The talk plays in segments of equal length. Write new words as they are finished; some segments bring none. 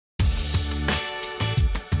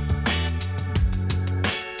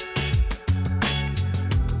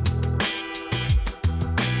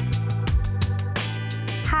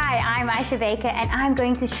Aisha Baker and I'm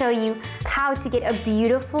going to show you how to get a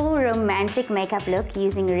beautiful romantic makeup look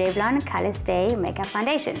using Revlon Color Stay Makeup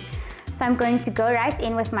Foundation. So I'm going to go right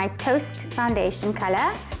in with my Toast Foundation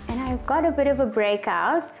color, and I've got a bit of a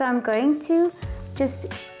breakout, so I'm going to just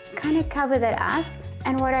kind of cover that up.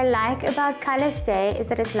 And what I like about Color Stay is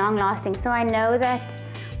that it's long lasting, so I know that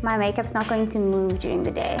my makeup's not going to move during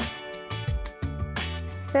the day.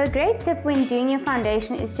 So a great tip when doing your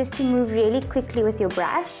foundation is just to move really quickly with your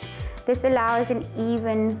brush. This allows an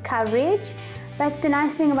even coverage, but the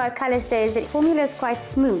nice thing about Color Stay is that the formula is quite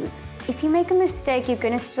smooth. If you make a mistake, you're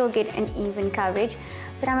going to still get an even coverage,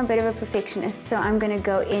 but I'm a bit of a perfectionist, so I'm going to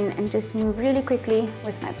go in and just move really quickly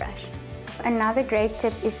with my brush. Another great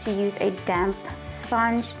tip is to use a damp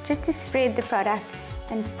sponge just to spread the product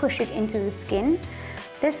and push it into the skin.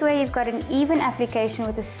 This way you've got an even application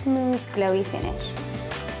with a smooth, glowy finish.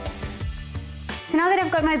 So now that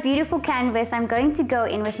I've got my beautiful canvas, I'm going to go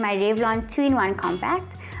in with my Revlon 2-in-1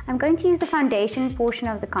 Compact. I'm going to use the foundation portion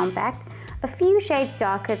of the compact, a few shades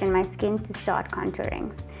darker than my skin, to start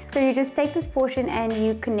contouring. So you just take this portion and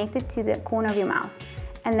you connect it to the corner of your mouth.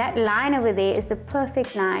 And that line over there is the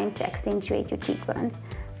perfect line to accentuate your cheekbones.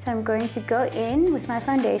 So I'm going to go in with my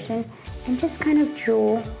foundation and just kind of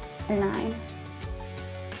draw a line.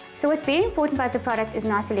 So what's very important about the product is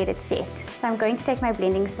not to let it set. So I'm going to take my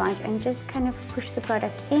blending sponge and just kind of push the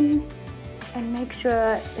product in and make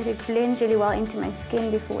sure that it blends really well into my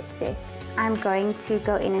skin before it sets. I'm going to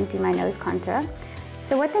go in and do my nose contour.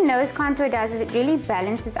 So what the nose contour does is it really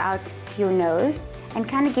balances out your nose and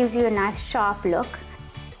kind of gives you a nice sharp look.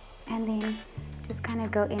 And then just kind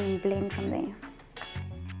of go in and blend from there.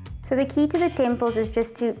 So the key to the temples is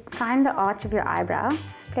just to find the arch of your eyebrow,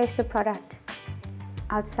 place the product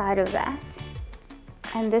outside of that,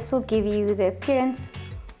 and this will give you the appearance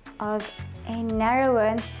of a narrower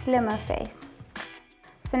and slimmer face.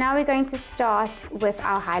 So now we're going to start with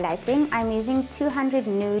our highlighting. I'm using 200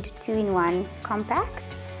 Nude 2-in-1 Compact,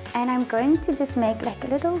 and I'm going to just make like a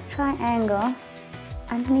little triangle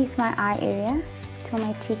underneath my eye area till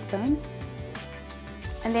my cheekbone.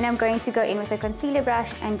 And then I'm going to go in with a concealer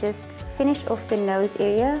brush and just finish off the nose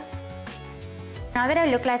area. Now that I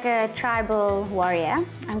look like a tribal warrior,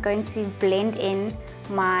 I'm going to blend in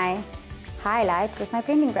my highlight with my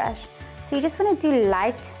blending brush. So you just want to do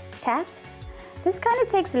light taps. This kind of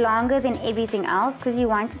takes longer than everything else because you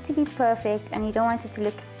want it to be perfect and you don't want it to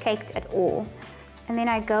look caked at all. And then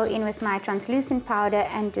I go in with my translucent powder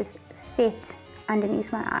and just set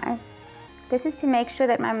underneath my eyes. This is to make sure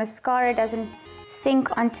that my mascara doesn't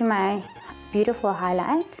sink onto my beautiful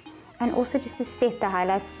highlight, and also just to set the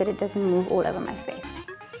highlights so that it doesn't move all over my face.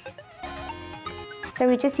 So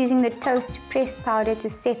we're just using the Toast pressed powder to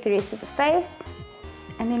set the rest of the face,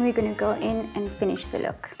 and then we're going to go in and finish the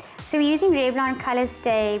look. So we're using Revlon Color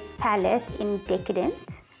Stay palette in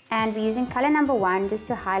Decadent, and we're using color number 1 just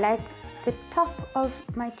to highlight the top of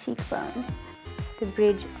my cheekbones, the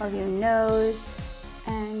bridge of your nose,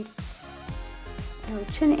 and your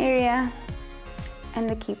chin area, and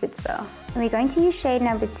the Cupid's bow. And we're going to use shade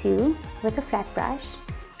number 2 with a flat brush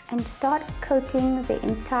and start coating the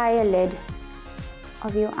entire lid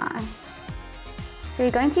of your eye. So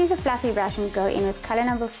we're going to use a fluffy brush and go in with color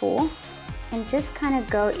number 4 and just kind of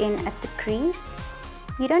go in at the crease.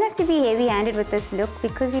 You don't have to be heavy-handed with this look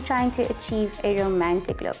because we're trying to achieve a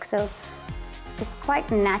romantic look. So it's quite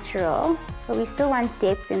natural, but we still want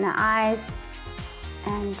depth in the eyes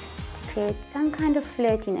and to create some kind of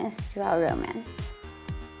flirtiness to our romance.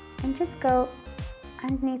 And just go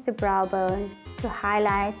underneath the brow bone to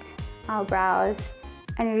highlight our brows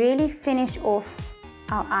and really finish off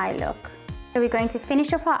our eye look. So we're going to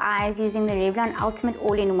finish off our eyes using the Revlon Ultimate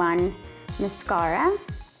All-in-One Mascara.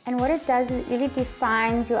 And what it does is it really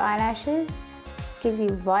defines your eyelashes, gives you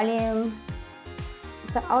volume.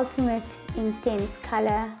 It's the ultimate intense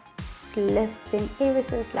color, lifts them ever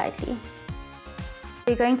so slightly.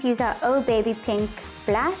 We're going to use our Oh Baby Pink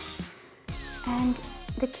blush, and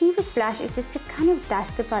the key with blush is just to kind of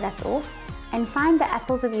dust the product off and find the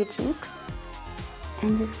apples of your cheeks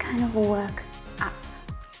and just kind of work up.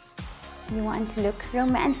 You want to look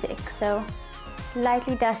romantic, so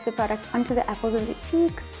lightly dust the product onto the apples of your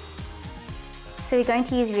cheeks. So we're going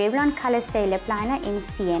to use Revlon Color Stay Lip Liner in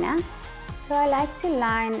Sienna. So I like to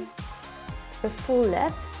line the full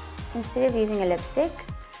lip instead of using a lipstick.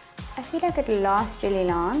 I feel like it lasts really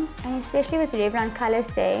long, and especially with Revlon Color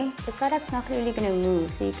Stay, the product's not really going to move,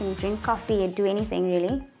 so you can drink coffee or do anything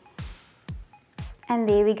really. And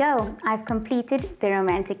there we go, I've completed the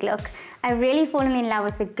romantic look. I've really fallen in love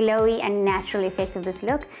with the glowy and natural effect of this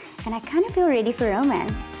look, and I kind of feel ready for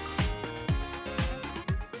romance.